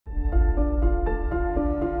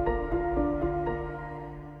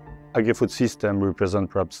Agri-food system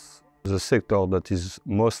represents perhaps the sector that is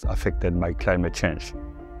most affected by climate change.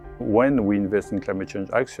 When we invest in climate change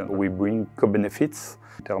action, we bring co-benefits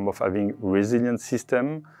in terms of having resilient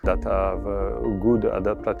systems that have a good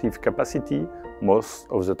adaptive capacity. Most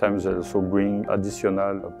of the time they also bring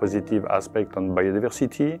additional positive aspect on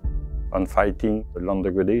biodiversity, on fighting land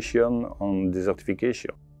degradation, on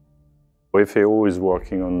desertification. FAO is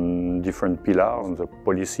working on different pillars, on the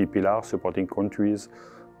policy pillar, supporting countries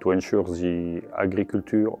to ensure the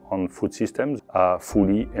agriculture and food systems are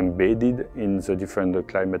fully embedded in the different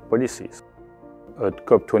climate policies. At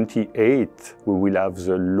COP28, we will have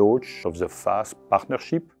the launch of the FAO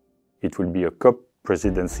partnership. It will be a COP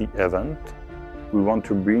presidency event. We want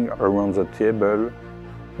to bring around the table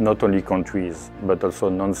not only countries, but also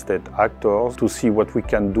non-state actors to see what we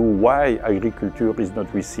can do, why agriculture is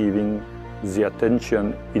not receiving the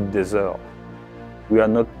attention it deserves. We are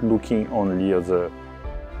not looking only at the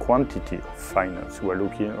quantity of finance, we are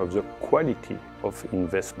looking at the quality of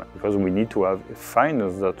investment, because we need to have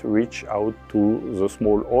finance that reach out to the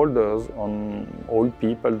smallholders and all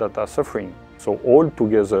people that are suffering. So all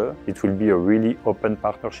together, it will be a really open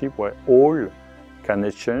partnership where all can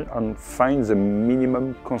exchange and find the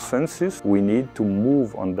minimum consensus we need to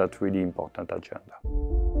move on that really important agenda.